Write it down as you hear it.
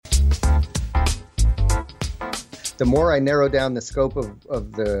the more I narrow down the scope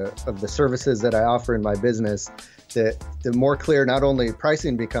of the services that I offer in my business, the more clear not only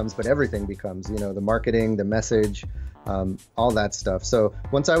pricing becomes, but everything becomes, the marketing, the message, all that stuff. So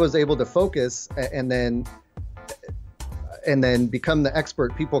once I was able to focus and then become the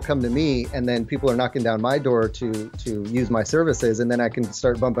expert, people come to me, and then people are knocking down my door to use my services, and then I can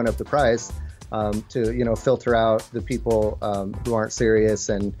start bumping up the price to filter out the people who aren't serious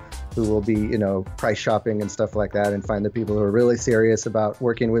and who will be price shopping and stuff like that, and find the people who are really serious about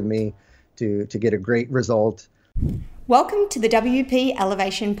working with me to get a great result. Welcome to the WP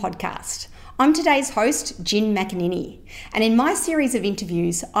Elevation Podcast. I'm today's host, Jen McEnany, and in my series of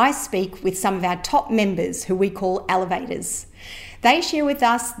interviews, I speak with some of our top members who we call elevators. They share with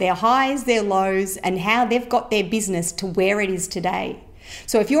us their highs, their lows, and how they've got their business to where it is today.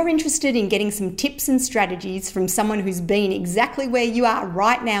 So if you're interested in getting some tips and strategies from someone who's been exactly where you are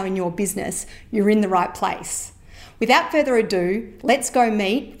right now in your business, you're in the right place. Without further ado, let's go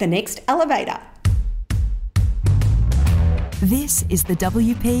meet the next elevator. This is the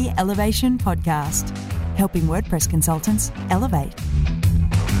WP Elevation Podcast, helping WordPress consultants elevate.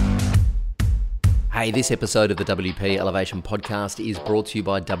 Hey, this episode of the WP Elevation Podcast is brought to you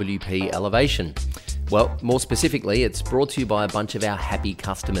by WP Elevation. Well, more specifically, it's brought to you by a bunch of our happy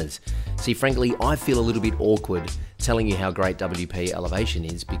customers. See, frankly, I feel a little bit awkward telling you how great WP Elevation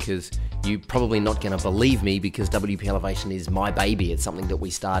is because you're probably not going to believe me because WP Elevation is my baby. It's something that we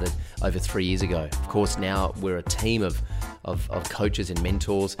started over 3 years ago. Of course, now we're a team of coaches and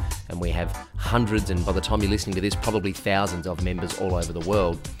mentors, and we have hundreds, and by the time you're listening to this, probably thousands of members all over the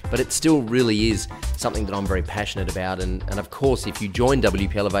world. But it still really is something that I'm very passionate about. And of course, if you join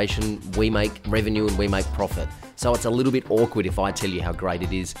WP Elevation, we make revenue and we make profit. So it's a little bit awkward if I tell you how great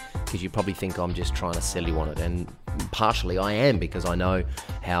it is, because you probably think I'm just trying to sell you on it. And partially I am, because I know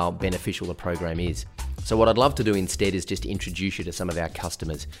how beneficial the program is. So what I'd love to do instead is just introduce you to some of our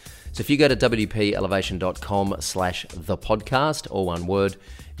customers. So if you go to wpelevation.com/thepodcast, all one word,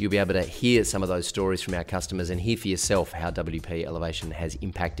 you'll be able to hear some of those stories from our customers and hear for yourself how WP Elevation has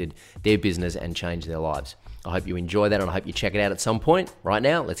impacted their business and changed their lives. I hope you enjoy that, and I hope you check it out at some point. Right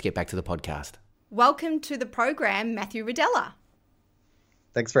now, let's get back to the podcast. Welcome to the program, Matthew Rodella.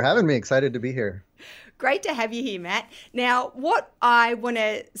 Thanks for having me. Excited to be here. Great to have you here, Matt. Now, what I want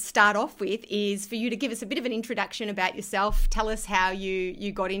to start off with is for you to give us a bit of an introduction about yourself. Tell us how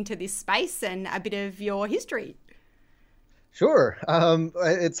you got into this space and a bit of your history. Sure.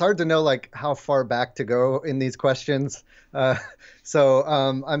 It's hard to know how far back to go in these questions. So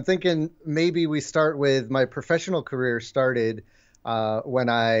I'm thinking maybe we start with my professional career started when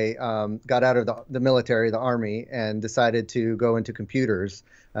I got out of the military, the Army, and decided to go into computers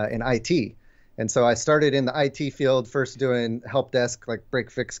in IT. And so I started in the IT field, first doing help desk,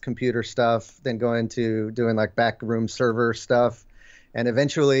 break fix computer stuff, then going to doing back room server stuff. And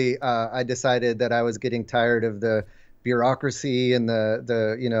eventually I decided that I was getting tired of the bureaucracy and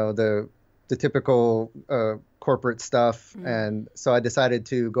the typical corporate stuff. And so I decided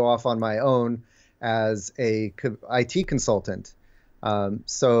to go off on my own as a IT consultant.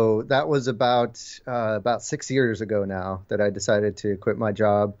 So that was about 6 years ago now that I decided to quit my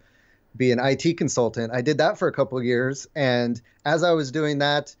job, be an IT consultant. I did that for a couple of years. And as I was doing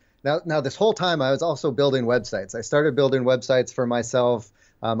that, now this whole time I was also building websites. I started building websites for myself.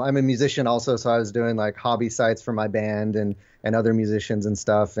 I'm a musician also, so I was doing hobby sites for my band and other musicians and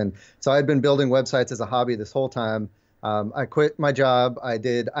stuff. And so I'd been building websites as a hobby this whole time. I quit my job. I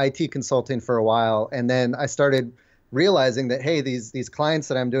did IT consulting for a while, and then I started realizing that, hey, these clients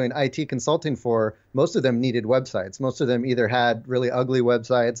that I'm doing IT consulting for, most of them needed websites. Most of them either had really ugly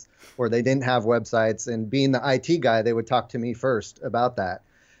websites or they didn't have websites. And being the IT guy, they would talk to me first about that.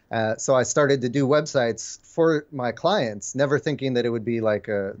 So I started to do websites for my clients, never thinking that it would be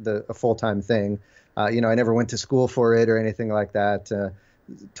a full-time thing. I never went to school for it or anything like that.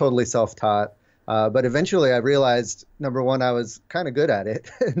 Totally self-taught. But eventually I realized, number one, I was kind of good at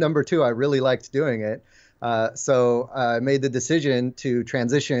it. Number two, I really liked doing it. So I made the decision to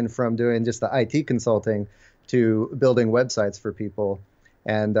transition from doing just the IT consulting to building websites for people.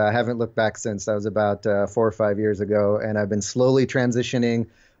 And I haven't looked back since. That was about 4 or 5 years ago. And I've been slowly transitioning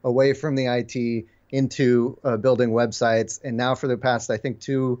away from the IT into building websites. And now for the past, I think,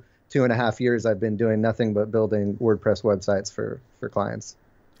 two and a half years, I've been doing nothing but building WordPress websites for clients.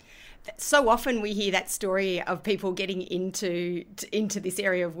 So often we hear that story of people getting into this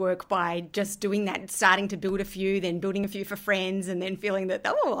area of work by just doing that, starting to build a few, then building a few for friends, and then feeling that,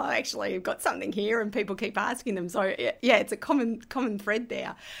 oh, I actually have got something here, and people keep asking them. So yeah, it's a common thread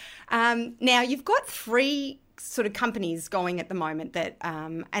there. Now you've got 3 sort of companies going at the moment that,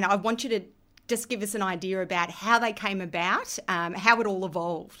 and I want you to just give us an idea about how they came about, how it all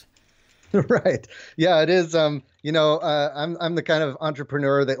evolved. Right. Yeah, it is. I'm the kind of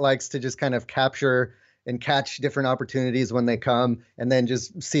entrepreneur that likes to just kind of capture and catch different opportunities when they come, and then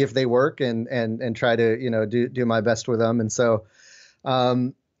just see if they work and try to, do my best with them. And so,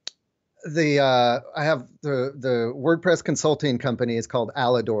 I have the WordPress consulting company is called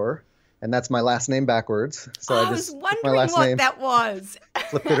Alador, and that's my last name backwards. So I was wondering what that was.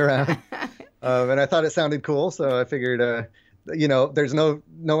 Flipped it around, and I thought it sounded cool, so I figured. There's no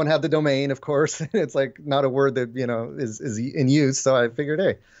one had the domain, of course. It's like not a word that is in use. So I figured,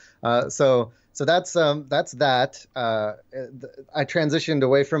 hey, so that's that. I transitioned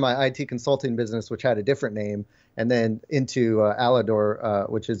away from my IT consulting business, which had a different name, and then into Alador,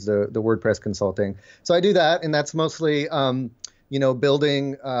 which is the WordPress consulting. So I do that, and that's mostly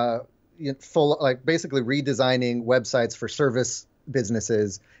building basically redesigning websites for service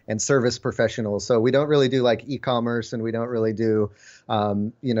businesses and service professionals. So we don't really do like e-commerce, and we don't really do,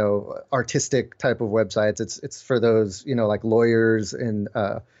 artistic type of websites. It's for those, like lawyers and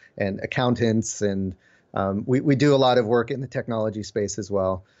accountants, and we do a lot of work in the technology space as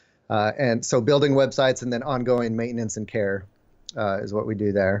well. And so building websites and then ongoing maintenance and care is what we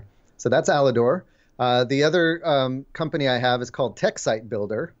do there. So that's Alador. The other company I have is called TechSite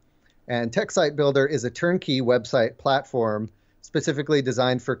Builder, and TechSite Builder is a turnkey website platform specifically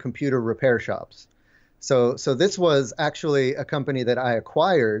designed for computer repair shops. So this was actually a company that I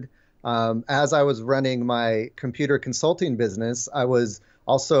acquired as I was running my computer consulting business. I was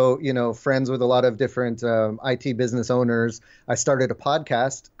also, friends with a lot of different IT business owners. I started a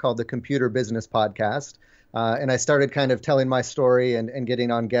podcast called the Computer Business Podcast, and I started kind of telling my story and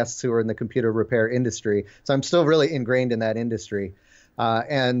getting on guests who are in the computer repair industry. So I'm still really ingrained in that industry.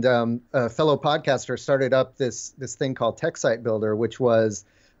 And a fellow podcaster started up this thing called TechSite Builder, which was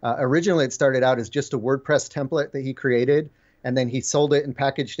originally it started out as just a WordPress template that he created, and then he sold it and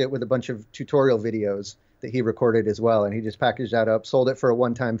packaged it with a bunch of tutorial videos that he recorded as well. And he just packaged that up, sold it for a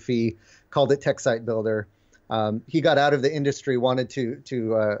one-time fee, called it TechSite Builder. He got out of the industry, wanted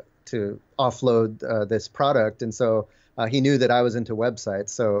to offload this product, and so he knew that I was into websites.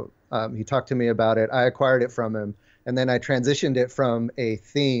 So he talked to me about it. I acquired it from him. And then I transitioned it from a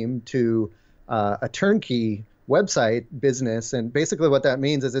theme to a turnkey website business. And basically what that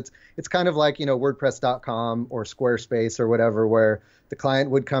means is it's kind of like, WordPress.com or Squarespace or whatever, where the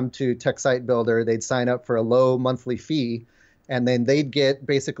client would come to TechSite Builder, they'd sign up for a low monthly fee, and then they'd get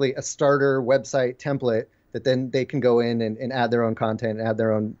basically a starter website template that then they can go in and add their own content, add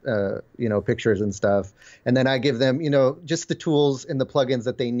their own, pictures and stuff. And then I give them, just the tools and the plugins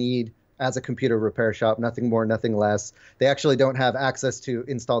that they need as a computer repair shop, nothing more, nothing less. They actually don't have access to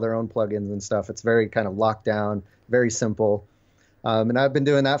install their own plugins and stuff. It's very kind of locked down, very simple. And I've been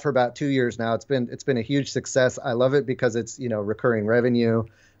doing that for about 2 years now. It's been a huge success. I love it because it's, recurring revenue.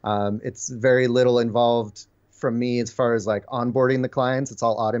 It's very little involved from me as far as like onboarding the clients. It's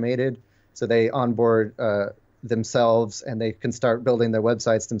all automated. So they onboard themselves and they can start building their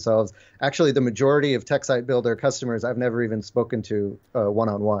websites themselves. Actually, the majority of TechSite Builder customers I've never even spoken to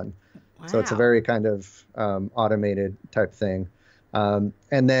one-on-one. Wow. So it's a very kind of automated type thing. And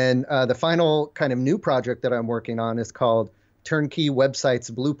then the final kind of new project that I'm working on is called Turnkey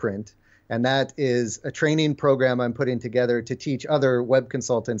Websites Blueprint. And that is a training program I'm putting together to teach other web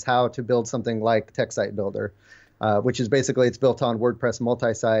consultants how to build something like TechSite Builder, which is basically it's built on WordPress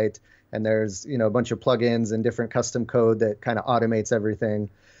multi-site. And there's, a bunch of plugins and different custom code that kind of automates everything.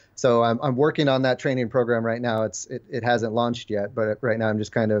 So I'm working on that training program right now. It hasn't launched yet, but right now I'm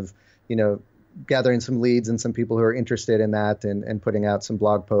just kind of, gathering some leads and some people who are interested in that and putting out some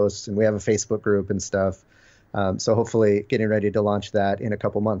blog posts. And we have a Facebook group and stuff. So hopefully getting ready to launch that in a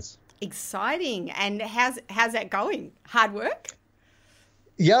couple months. Exciting. And how's that going? Hard work?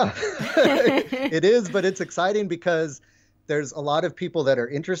 Yeah, it is, but it's exciting because there's a lot of people that are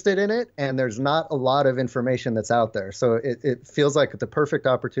interested in it, and there's not a lot of information that's out there. So it feels like the perfect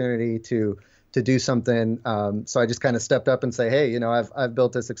opportunity to do something. So I just kind of stepped up and say, hey, I've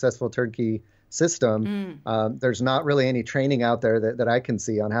built a successful turnkey system. There's not really any training out there that I can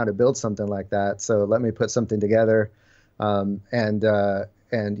see on how to build something like that. So let me put something together. And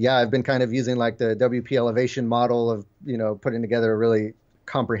yeah, I've been kind of using like the WP Elevation model of, putting together a really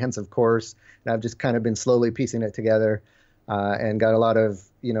comprehensive course. And I've just kind of been slowly piecing it together. And got a lot of,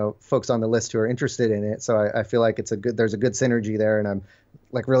 folks on the list who are interested in it. So I feel like there's a good synergy there, and I'm,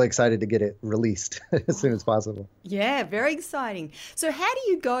 like really excited to get it released as soon as possible. Yeah, very exciting. So how do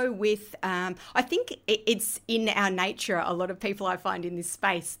you go with, I think it's in our nature, a lot of people I find in this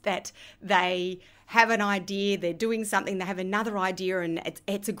space, that they have an idea, they're doing something, they have another idea, and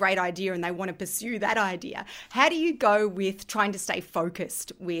it's a great idea and they want to pursue that idea. How do you go with trying to stay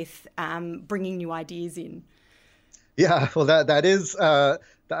focused with bringing new ideas in? Yeah, well, that is,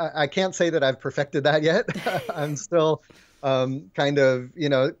 I can't say that I've perfected that yet. I'm still kind of,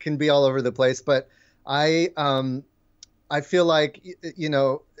 can be all over the place, but I feel like,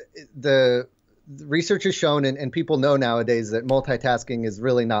 the research has shown and people know nowadays that multitasking is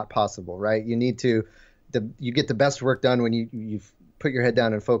really not possible, right? You need to, you get the best work done when you put your head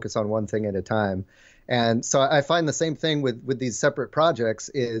down and focus on one thing at a time. And so I find the same thing with these separate projects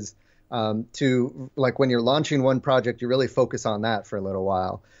is to, like, when you're launching one project, you really focus on that for a little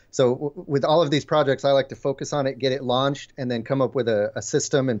while. So with all of these projects, I like to focus on it, get it launched, and then come up with a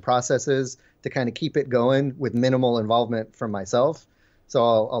system and processes to kind of keep it going with minimal involvement from myself. So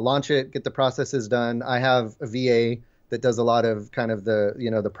I'll launch it, get the processes done. I have a VA that does a lot of kind of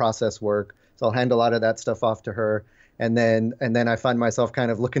the process work. So I'll hand a lot of that stuff off to her. And then I find myself kind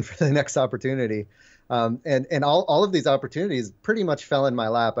of looking for the next opportunity. And all of these opportunities pretty much fell in my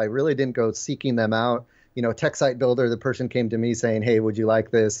lap. I really didn't go seeking them out. Tech Site Builder, the person came to me saying, hey, would you like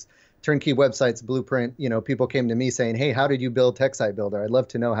this? Turnkey Websites Blueprint, people came to me saying, hey, how did you build Tech Site Builder? I'd love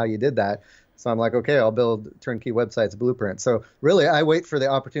to know how you did that. So I'm like, okay, I'll build Turnkey Websites Blueprint. So really, I wait for the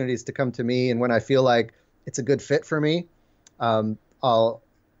opportunities to come to me. And when I feel like it's a good fit for me, I'll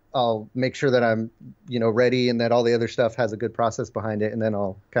make sure that I'm, ready and that all the other stuff has a good process behind it. And then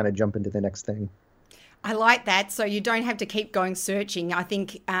I'll kind of jump into the next thing. I like that. So you don't have to keep going searching. I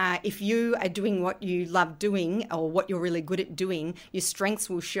think if you are doing what you love doing or what you're really good at doing, your strengths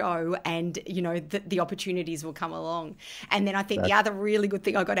will show and, the opportunities will come along. And then I think the other really good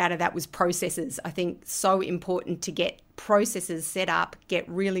thing I got out of that was processes. I think so important to get processes set up, get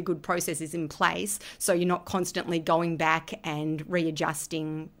really good processes in place so you're not constantly going back and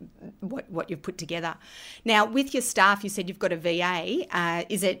readjusting what you've put together. Now, with your staff, you said you've got a VA.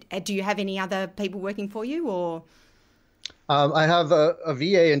 Do you have any other people working for you or? I have a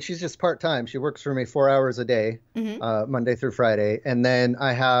VA and she's just part-time. She works for me 4 hours a day, Monday through Friday. And then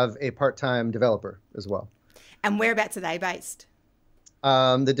I have a part-time developer as well. And whereabouts are they based?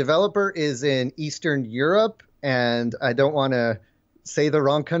 The developer is in Eastern Europe. And I don't want to say the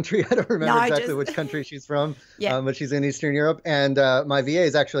wrong country. I don't remember exactly which country she's from, but she's in Eastern Europe. And my VA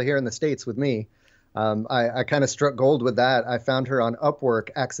is actually here in the States with me. I kind of struck gold with that. I found her on Upwork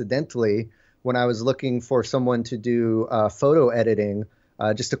accidentally when I was looking for someone to do photo editing,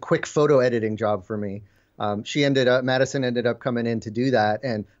 just a quick photo editing job for me. Madison ended up coming in to do that.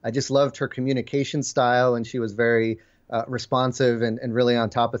 And I just loved her communication style. And she was very responsive and really on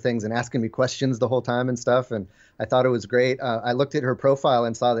top of things and asking me questions the whole time and stuff. And I thought it was great. I looked at her profile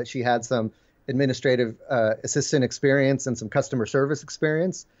and saw that she had some administrative assistant experience and some customer service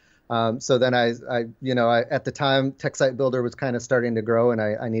experience. So then I at the time, Tech Site Builder was kind of starting to grow and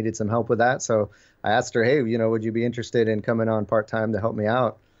I needed some help with that. So I asked her, hey, would you be interested in coming on part-time to help me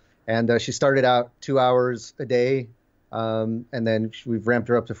out? And she started out 2 hours a day. And then we've ramped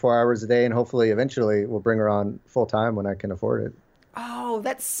her up to 4 hours a day, and hopefully eventually we'll bring her on full time when I can afford it. Oh,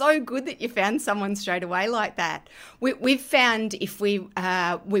 that's so good that you found someone straight away like that. We've found if we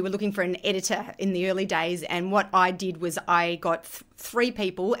were looking for an editor in the early days, and what I did was I got 3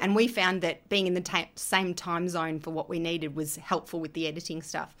 people, and we found that being in the same time zone for what we needed was helpful with the editing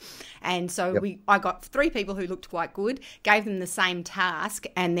stuff. And so I got 3 people who looked quite good, gave them the same task,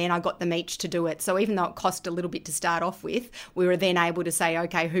 and then I got them each to do it. So even though it cost a little bit to start off with, we were then able to say,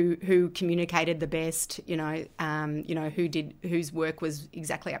 okay, who communicated the best, whose work was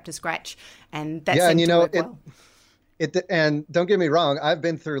exactly up to scratch, and that seemed to work well. And don't get me wrong, I've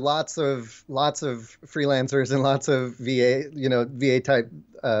been through lots of freelancers and lots of VA type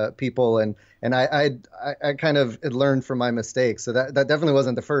people, and I kind of had learned from my mistakes. So that definitely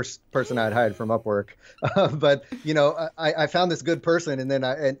wasn't the first person I'd hired from Upwork, but I found this good person, and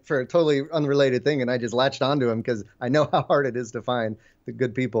then for a totally unrelated thing, and I just latched onto him because I know how hard it is to find the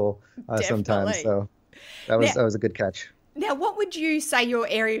good people sometimes. So that was a good catch. Now, what would you say your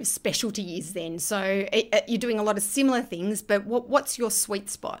area of specialty is then? So you're doing a lot of similar things, but what's your sweet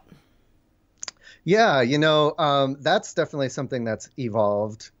spot? Yeah, that's definitely something that's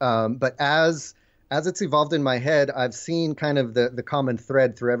evolved. But as it's evolved in my head, I've seen kind of the common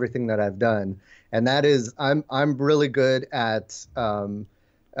thread through everything that I've done. And that is I'm really good at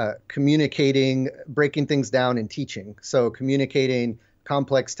communicating, breaking things down and teaching. So communicating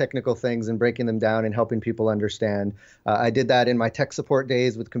complex technical things and breaking them down and helping people understand. I did that in my tech support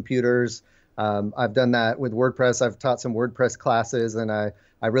days with computers. I've done that with WordPress. I've taught some WordPress classes, and I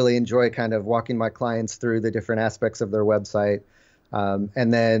really enjoy kind of walking my clients through the different aspects of their website.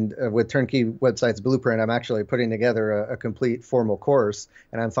 And then with Turnkey Websites Blueprint, I'm actually putting together a complete formal course,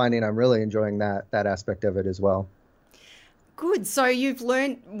 and I'm finding I'm really enjoying that aspect of it as well. Good. So you've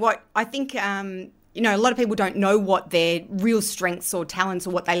learned what I think, a lot of people don't know what their real strengths or talents or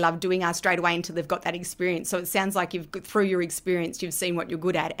what they love doing are straight away until they've got that experience. So it sounds like through your experience, you've seen what you're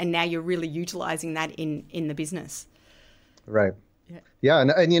good at, and now you're really utilizing that in the business. Right. Yeah.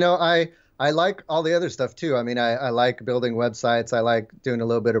 And I like all the other stuff too. I mean, I like building websites. I like doing a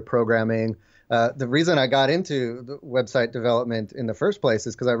little bit of programming. The reason I got into the website development in the first place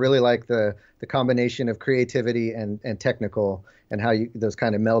is because I really like the combination of creativity and technical, and how those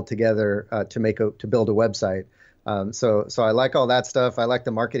kind of meld together to build a website. So I like all that stuff. I like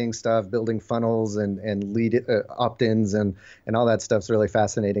the marketing stuff, building funnels and lead opt-ins and all that stuff's really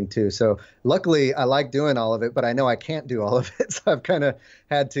fascinating too. So luckily I like doing all of it, but I know I can't do all of it. So I've kind of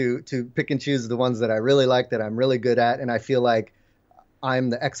had to pick and choose the ones that I really like, that I'm really good at, and I feel like I'm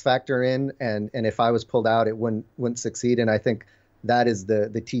the X factor in, and if I was pulled out, it wouldn't succeed. And I think that is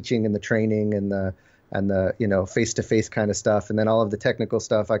the teaching and the training and the face-to-face kind of stuff. And then all of the technical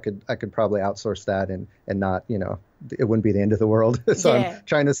stuff, I could probably outsource that and not, it wouldn't be the end of the world. So yeah. I'm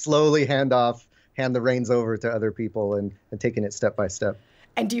trying to slowly hand the reins over to other people and taking it step by step.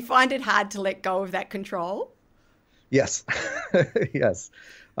 And do you find it hard to let go of that control? Yes. Yes.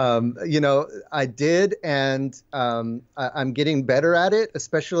 I did, and I'm getting better at it,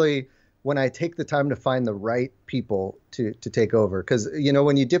 especially when I take the time to find the right people to take over. Because,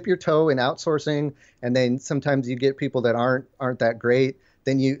 when you dip your toe in outsourcing, and then sometimes you get people that aren't that great,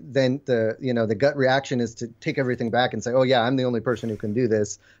 then the gut reaction is to take everything back and say, oh yeah, I'm the only person who can do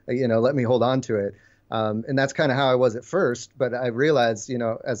this. Let me hold on to it. And that's kind of how I was at first. But I realized,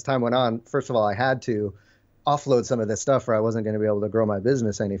 as time went on, first of all, I had to offload some of this stuff, or I wasn't going to be able to grow my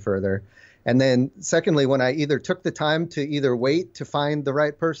business any further. And then secondly, when I either took the time to either wait to find the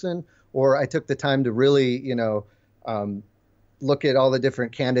right person, or I took the time to really, look at all the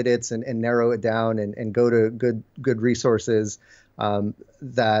different candidates and narrow it down and go to good resources,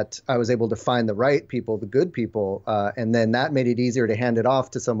 that I was able to find the right people, the good people. And then that made it easier to hand it off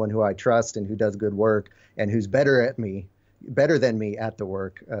to someone who I trust and who does good work and who's better than me at the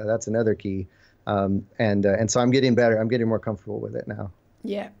work. That's another key. And so I'm getting better. I'm getting more comfortable with it now.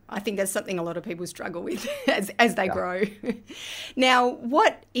 Yeah, I think that's something a lot of people struggle with as they grow. Now,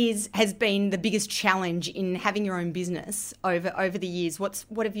 what has been the biggest challenge in having your own business over the years?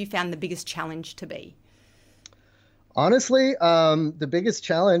 What have you found the biggest challenge to be? Honestly, the biggest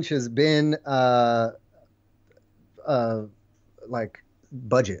challenge has been like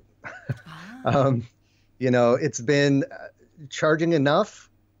budget. It's been charging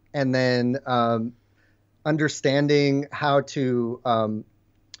enough, and then understanding how to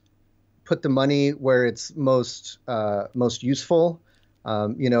put the money where it's most useful.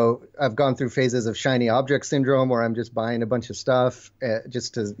 I've gone through phases of shiny object syndrome, where I'm just buying a bunch of stuff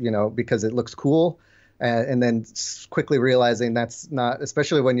just to, because it looks cool. And then quickly realizing that's not,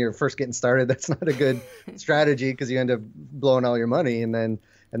 especially when you're first getting started, that's not a good strategy, because you end up blowing all your money. And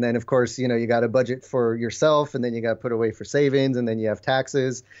then of course, you got to budget for yourself, and then you got to put away for savings, and then you have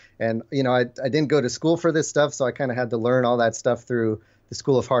taxes. And, I didn't go to school for this stuff, so I kind of had to learn all that stuff through the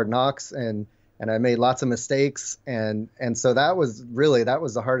School of Hard Knocks, and I made lots of mistakes. And so that was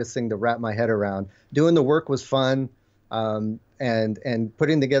the hardest thing to wrap my head around. Doing the work was fun. And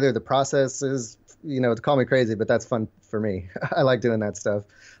putting together the processes, to call me crazy, but that's fun for me. I like doing that stuff.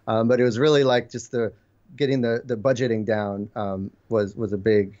 But it was really like just getting the budgeting down was a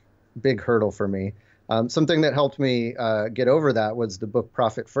big hurdle for me. Something that helped me get over that was the book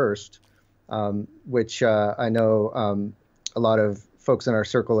Profit First, which I know a lot of folks in our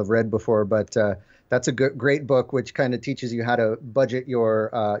circle have read before, but that's a great book, which kind of teaches you how to budget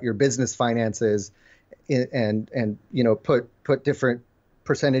your business finances and put different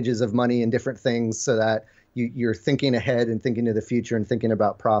percentages of money in different things, so that you're thinking ahead and thinking to the future and thinking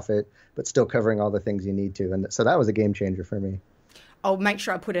about profit, but still covering all the things you need to. And so that was a game changer for me. I'll make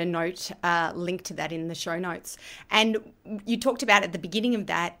sure I put a link to that in the show notes. And you talked about at the beginning of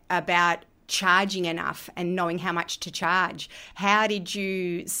that about charging enough and knowing how much to charge. How did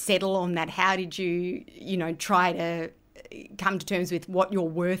you settle on that? How did you, try to come to terms with what your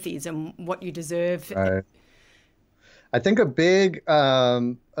worth is and what you deserve? Right. I think a big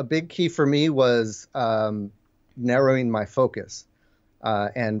key for me was narrowing my focus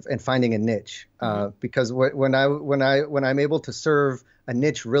and finding a niche. Because when I'm able to serve a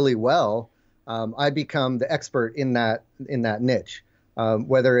niche really well, I become the expert in that niche.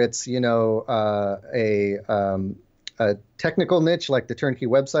 Whether it's a technical niche like the turnkey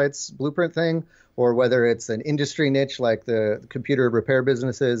websites blueprint thing, or whether it's an industry niche like the computer repair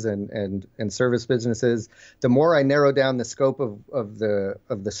businesses and service businesses, the more I narrow down the scope of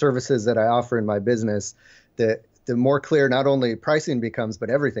the services that I offer in my business, the more clear not only pricing becomes, but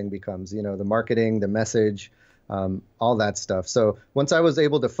everything becomes, the marketing, the message, all that stuff. So once I was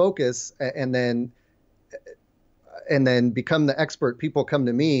able to focus and then become the expert, people come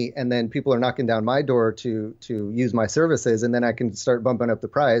to me, and then people are knocking down my door to use my services, and then I can start bumping up the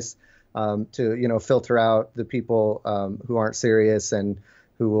price to filter out the people who aren't serious and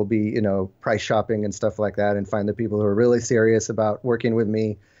who will be price shopping and stuff like that, and find the people who are really serious about working with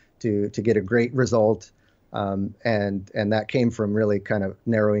me to get a great result. And that came from really kind of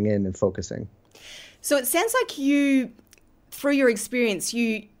narrowing in and focusing. So it sounds like you, through your experience,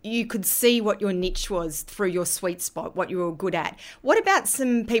 you could see what your niche was through your sweet spot, what you were good at. What about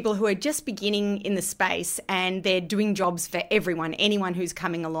some people who are just beginning in the space and they're doing jobs for anyone who's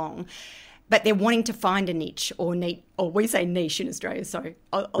coming along, but they're wanting to find a niche or we say niche in Australia, so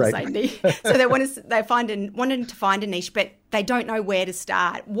I'll say niche. So wanting to find a niche, but they don't know where to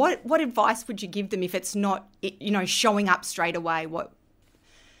start. What advice would you give them if it's not, showing up straight away?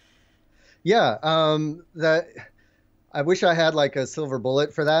 I wish I had like a silver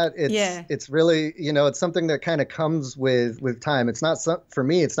bullet for that. It's really, it's something that kind of comes with time. It's not for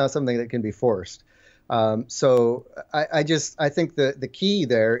me, it's not something that can be forced. So I think the key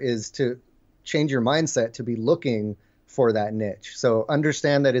there is to change your mindset to be looking for that niche. So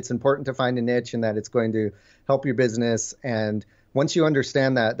understand that it's important to find a niche and that it's going to help your business. And once you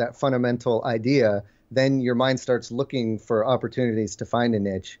understand that fundamental idea, then your mind starts looking for opportunities to find a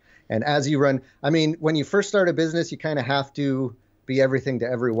niche. And as you run, when you first start a business, you kind of have to be everything to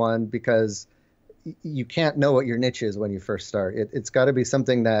everyone, because you can't know what your niche is when you first start. It's got to be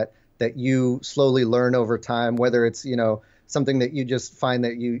something that you slowly learn over time, whether it's, something that you just find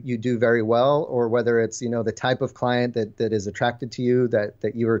that you do very well, or whether it's, the type of client that is attracted to you,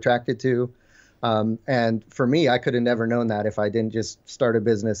 that you were attracted to. And for me, I could have never known that if I didn't just start a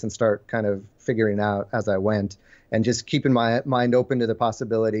business and start kind of figuring out as I went, and just keeping my mind open to the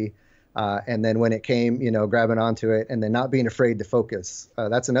possibility. And then when it came, grabbing onto it and then not being afraid to focus.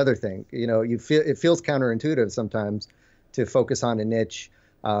 That's another thing. It feels counterintuitive sometimes to focus on a niche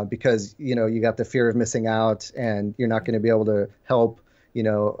because, you got the fear of missing out and you're not going to be able to help,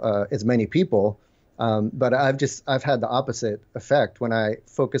 as many people. But I've had the opposite effect when I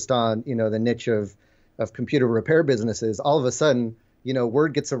focused on, the niche of computer repair businesses. All of a sudden,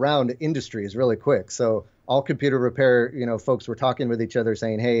 word gets around industries really quick. So all computer repair, folks were talking with each other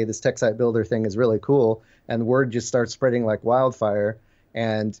saying, hey, this tech site builder thing is really cool. And word just starts spreading like wildfire.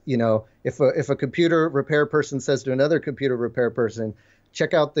 And, if a computer repair person says to another computer repair person,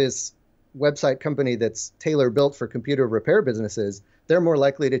 check out this website company that's tailor built for computer repair businesses, they're more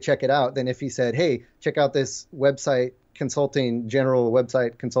likely to check it out than if he said, hey, check out this general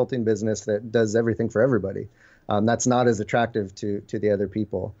website consulting business that does everything for everybody. That's not as attractive to the other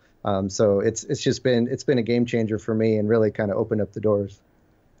people. So it's been a game changer for me and really kind of opened up the doors.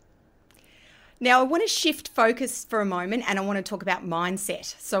 Now, I want to shift focus for a moment and I want to talk about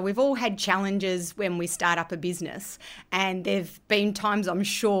mindset. So we've all had challenges when we start up a business, and there've been times, I'm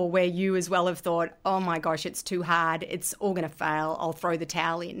sure, where you as well have thought, oh my gosh, it's too hard. It's all going to fail. I'll throw the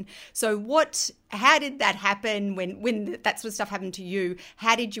towel in. So how did that happen when that sort of stuff happened to you?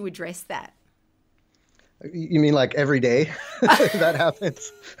 How did you address that? You mean like every day that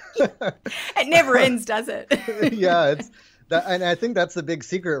happens? It never ends, does it? Yeah, and I think that's the big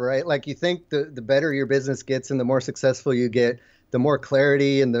secret, right? Like you think the better your business gets and the more successful you get, the more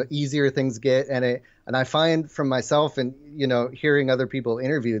clarity and the easier things get. And I find from myself and, hearing other people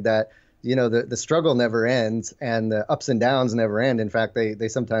interviewed that, the struggle never ends and the ups and downs never end. In fact, they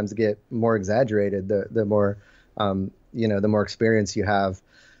sometimes get more exaggerated the more, the more experience you have.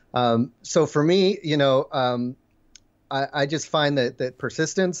 So for me, I just find that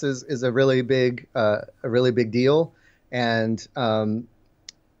persistence is a really big deal. And I,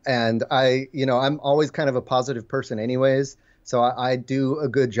 I'm always kind of a positive person anyways. So I do a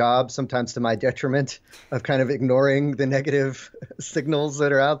good job, sometimes to my detriment, of kind of ignoring the negative signals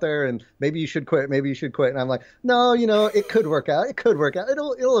that are out there. And maybe you should quit. Maybe you should quit. And I'm like, no, it could work out. It could work out.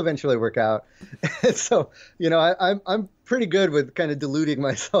 It'll eventually work out. And so, I'm pretty good with kind of deluding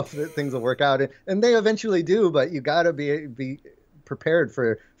myself that things will work out, and they eventually do. But you got to be prepared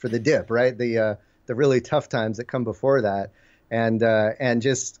for the dip, right? The really tough times that come before that, and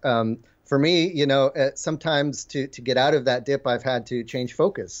just for me, sometimes to get out of that dip, I've had to change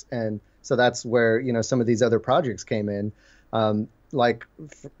focus. And so that's where, some of these other projects came in. When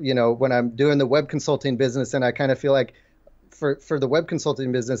I'm doing the web consulting business, and I kind of feel like for the web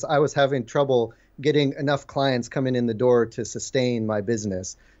consulting business, I was having trouble getting enough clients coming in the door to sustain my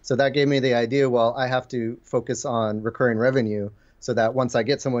business. So that gave me the idea, well, I have to focus on recurring revenue so that once I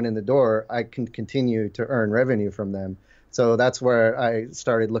get someone in the door, I can continue to earn revenue from them. So that's where I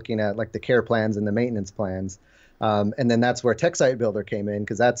started looking at like the care plans and the maintenance plans. And then that's where TechSite Builder came in,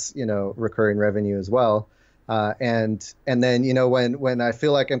 because that's, recurring revenue as well. And then, when I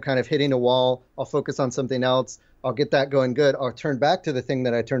feel like I'm kind of hitting a wall, I'll focus on something else. I'll get that going good. I'll turn back to the thing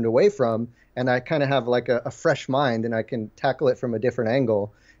that I turned away from, and I kind of have like a fresh mind, and I can tackle it from a different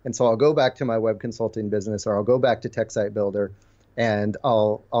angle. And so I'll go back to my web consulting business, or I'll go back to TechSite Builder, and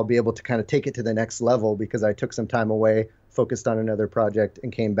I'll be able to kind of take it to the next level because I took some time away, focused on another project,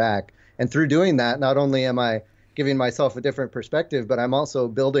 and came back. And through doing that, not only am I giving myself a different perspective, but I'm also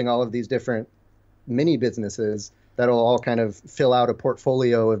building all of these different mini businesses that'll all kind of fill out a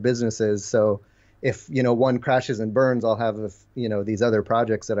portfolio of businesses. So if, one crashes and burns, I'll have, these other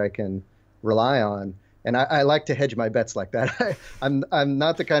projects that I can rely on. And I like to hedge my bets like that. I'm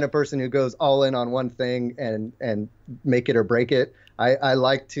not the kind of person who goes all in on one thing and make it or break it. I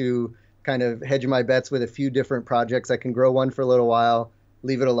like to kind of hedge my bets with a few different projects. I can grow one for a little while,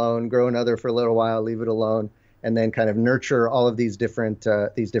 leave it alone, grow another for a little while, leave it alone, and then kind of nurture all of these different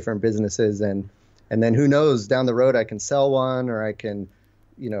businesses. And then who knows, down the road I can sell one, or I can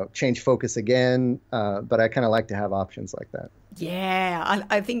change focus again. But I kind of like to have options like that. Yeah,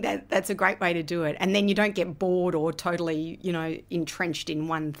 I think that's a great way to do it. And then you don't get bored or totally, entrenched in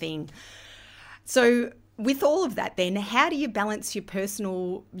one thing. So with all of that then, how do you balance your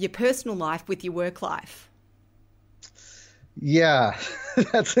personal life with your work life? Yeah,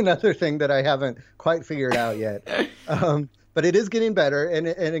 that's another thing that I haven't quite figured out yet. But it is getting better. And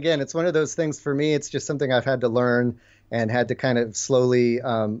again, it's one of those things for me, it's just something I've had to learn and had to kind of slowly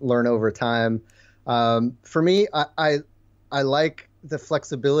learn over time. For me, I like the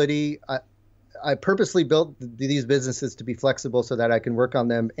flexibility. I purposely built these businesses to be flexible so that I can work on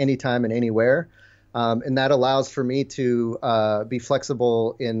them anytime and anywhere. And that allows for me to be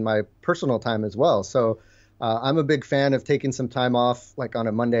flexible in my personal time as well. So I'm a big fan of taking some time off, like on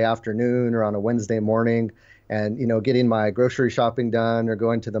a Monday afternoon or on a Wednesday morning, and getting my grocery shopping done or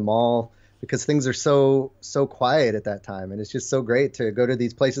going to the mall, because things are so quiet at that time. And it's just so great to go to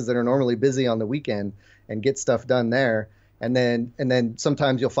these places that are normally busy on the weekend and get stuff done there. And then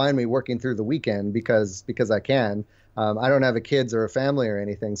sometimes you'll find me working through the weekend because I can. I don't have a kids or a family or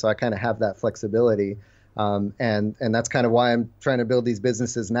anything, so I kind of have that flexibility. And that's kind of why I'm trying to build these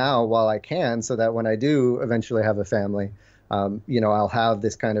businesses now while I can, so that when I do eventually have a family, I'll have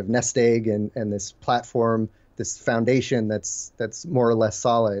this kind of nest egg and this platform, this foundation that's more or less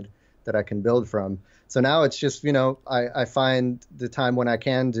solid that I can build from. So now it's just, I find the time when I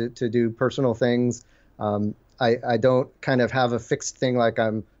can to do personal things. I don't kind of have a fixed thing like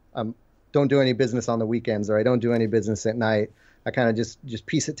I'm don't do any business on the weekends, or I don't do any business at night. I kind of just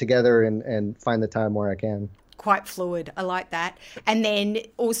piece it together and find the time where I can. Quite fluid. I like that. And then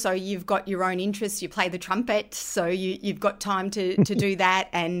also you've got your own interests. You play the trumpet, so you've got time to do that.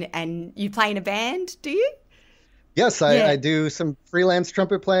 And you play in a band, do you? Yes, I do some freelance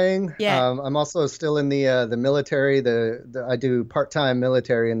trumpet playing. Yeah. I'm also still in the military. I do part-time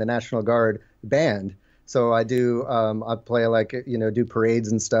military in the National Guard band. So I do I play do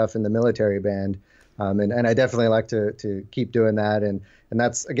parades and stuff in the military band. And I definitely like to keep doing that. And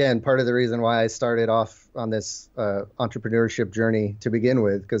that's, again, part of the reason why I started off on this entrepreneurship journey to begin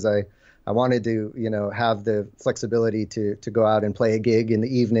with, because I wanted to, have the flexibility to go out and play a gig in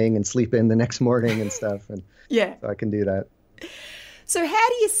the evening and sleep in the next morning and stuff. And yeah, so I can do that. So how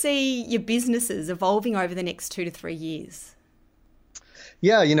do you see your businesses evolving over the next 2 to 3 years?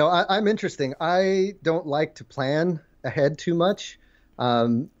 Yeah, I'm interesting. I don't like to plan ahead too much.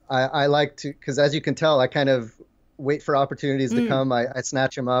 I like to, because as you can tell, I kind of wait for opportunities to come. I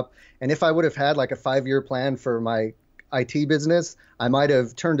snatch them up. And if I would have had like a 5-year plan for my IT business, I might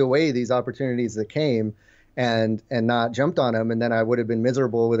have turned away these opportunities that came and not jumped on them. And then I would have been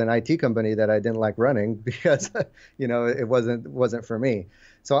miserable with an IT company that I didn't like running because, it wasn't for me.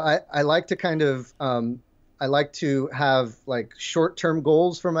 So I like to kind of, I like to have like short-term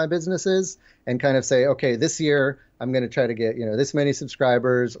goals for my businesses and kind of say, okay, this year I'm going to try to get, this many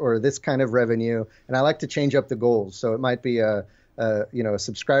subscribers or this kind of revenue. And I like to change up the goals. So it might be a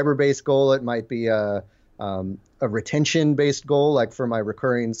subscriber-based goal. It might be a retention-based goal, like for my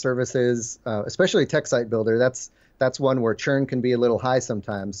recurring services, especially TechSite Builder. That's one where churn can be a little high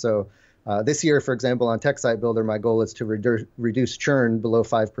sometimes. So This year, for example, on TechSite Builder, my goal is to reduce churn below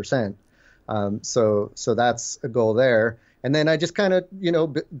 5%. So that's a goal there. And then I just kind of,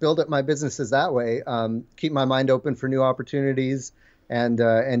 build up my businesses that way, keep my mind open for new opportunities,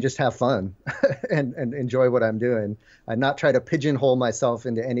 and just have fun and enjoy what I'm doing. Not try to pigeonhole myself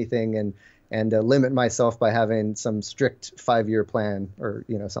into anything and limit myself by having some strict 5-year plan or,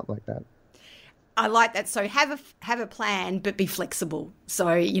 something like that. I like that. So have a plan, but be flexible.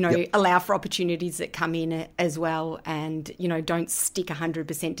 So, Yep. allow for opportunities that come in as well. And, don't stick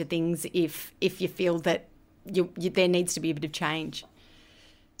 100% to things if you feel that there needs to be a bit of change.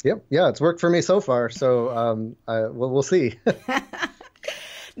 Yep. Yeah, it's worked for me so far. So we'll see.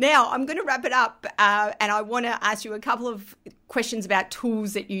 Now, I'm going to wrap it up, and I want to ask you a couple of questions about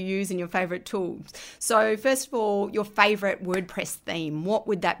tools that you use and your favourite tools. So first of all, your favourite WordPress theme, what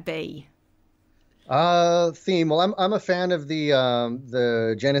would that be? Theme. Well, I'm a fan of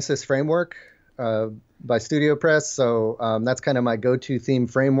the Genesis framework by StudioPress. So that's kind of my go-to theme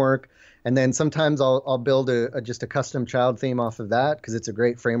framework. And then sometimes I'll build just a custom child theme off of that because it's a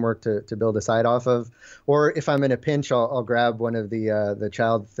great framework to build a site off of. Or if I'm in a pinch, I'll grab one of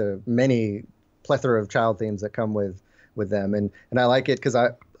the many plethora of child themes that come with them. And I like it because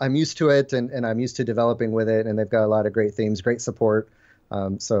I'm used to it and I'm used to developing with it. And they've got a lot of great themes, great support.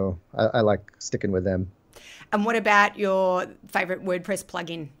 So I like sticking with them. And what about your favorite WordPress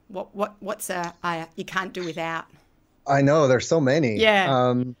plugin? What's you can't do without? I know there's so many.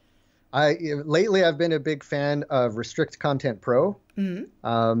 Yeah. Lately I've been a big fan of Restrict Content Pro.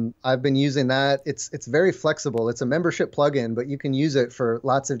 Mm-hmm. I've been using that. It's very flexible. It's a membership plugin, but you can use it for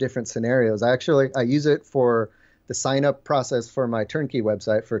lots of different scenarios. I use it for the sign up process for my turnkey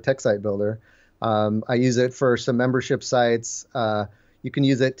website for TechSite Builder. I use it for some membership sites. You can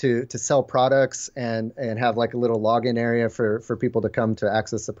use it to sell products and have like a little login area for people to come to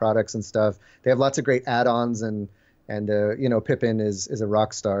access the products and stuff. They have lots of great add-ons and Pippin is a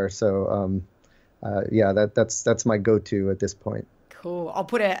rock star. So that's my go-to at this point. Cool. I'll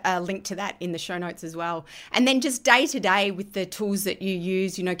put a link to that in the show notes as well. And then just day to day with the tools that you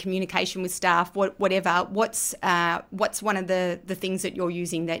use, communication with staff, whatever. What's one of the things that you're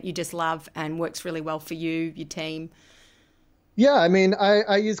using that you just love and works really well for you, your team? Yeah, I mean,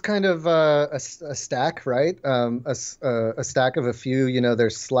 I use kind of a stack, right? A stack of a few.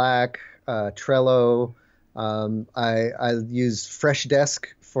 There's Slack, Trello. I use Freshdesk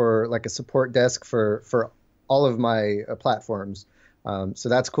for like a support desk for all of my platforms. So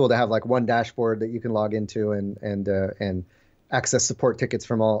that's cool to have like one dashboard that you can log into and access support tickets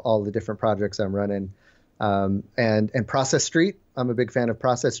from all the different projects I'm running. And Process Street. I'm a big fan of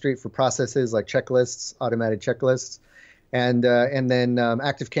Process Street for processes like checklists, automated checklists. And then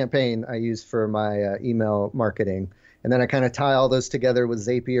ActiveCampaign I use for my email marketing. And then I kind of tie all those together with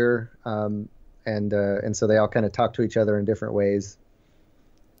Zapier. And so they all kind of talk to each other in different ways.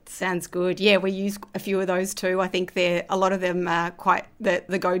 Sounds good. Yeah, we use a few of those too. I think a lot of them are quite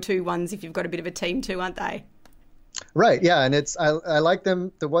the go-to ones if you've got a bit of a team too, aren't they? Right. Yeah. And I like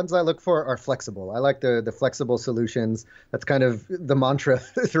them. The ones I look for are flexible. I like the flexible solutions. That's kind of the mantra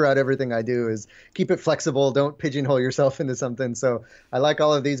throughout everything I do is keep it flexible. Don't pigeonhole yourself into something. So I like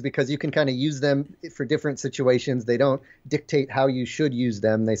all of these because you can kind of use them for different situations. They don't dictate how you should use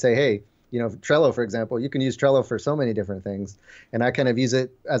them. They say, hey, Trello, for example, you can use Trello for so many different things. And I kind of use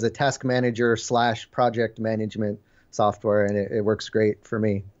it as a task manager / project management software. And it works great for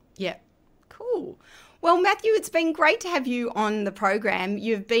me. Yeah. Cool. Well, Matthew, it's been great to have you on the program.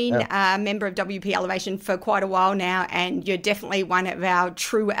 You've been a member of WP Elevation for quite a while now, and you're definitely one of our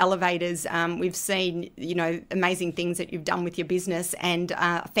true elevators. We've seen, amazing things that you've done with your business, and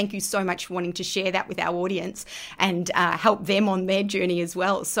thank you so much for wanting to share that with our audience and help them on their journey as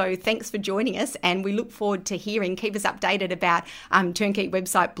well. So thanks for joining us, and we look forward to keep us updated about Turnkey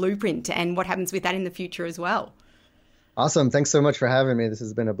Website Blueprint and what happens with that in the future as well. Awesome. Thanks so much for having me. This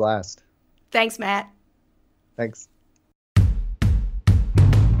has been a blast. Thanks, Matt. Thanks.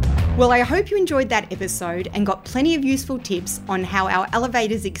 Well, I hope you enjoyed that episode and got plenty of useful tips on how our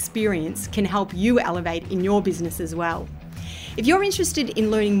Elevators experience can help you elevate in your business as well. If you're interested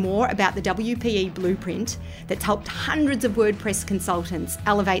in learning more about the WPE Blueprint that's helped hundreds of WordPress consultants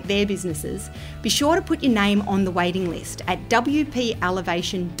elevate their businesses, be sure to put your name on the waiting list at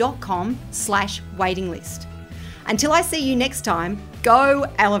wpelevation.com/waiting list. Until I see you next time, go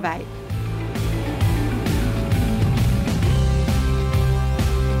elevate.